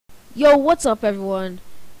Yo, what's up everyone?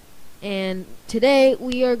 And today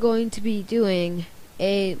we are going to be doing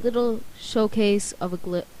a little showcase of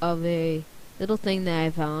a little thing that I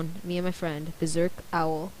found, me and my friend, Berserk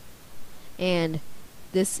Owl. And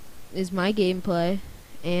this is my gameplay,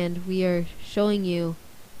 and we are showing you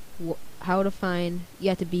how to find, you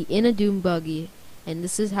have to be in a Doom Buggy, and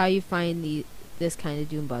this is how you find this kind of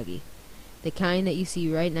Doom Buggy. The kind that you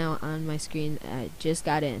see right now on my screen. I just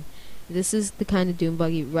got in. This is the kind of Doom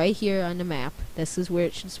Buggy right here on the map. This is where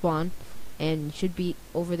it should spawn, and it should be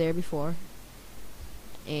over there before.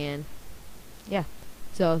 And yeah,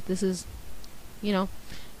 so this is, you know,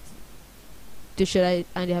 I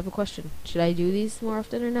have a question. Should I do these more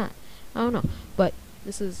often or not? I don't know, but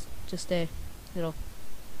this is just a little,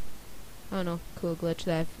 I don't know, cool glitch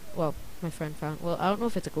that my friend found. Well, I don't know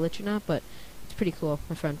if it's a glitch or not, but it's pretty cool.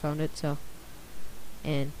 My friend found it, so,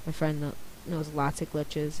 and my friend knows lots of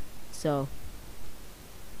glitches. So,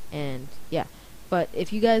 and yeah, but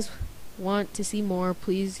if you guys want to see more,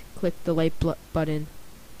 please click the like button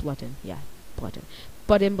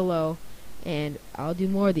below, and I'll do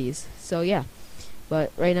more of these. So yeah,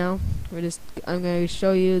 but right now I'm going to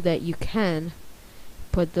show you that you can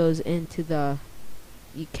put those into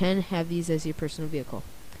you can have these as your personal vehicle.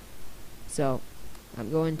 So I'm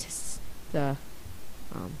going to the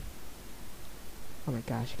oh my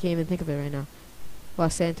gosh, I can't even think of it right now.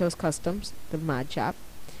 Los Santos Customs, the mod shop,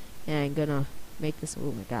 and I'm gonna make this,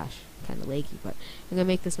 oh my gosh, kinda laggy, but I'm gonna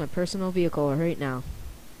make this my personal vehicle right now.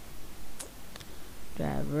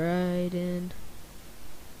 Drive right in.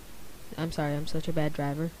 I'm sorry, I'm such a bad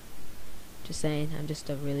driver. Just saying, I'm just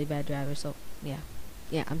a really bad driver, so yeah,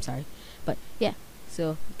 I'm sorry. But yeah,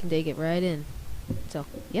 so you can take it right in. So,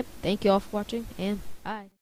 yep, thank you all for watching, and bye.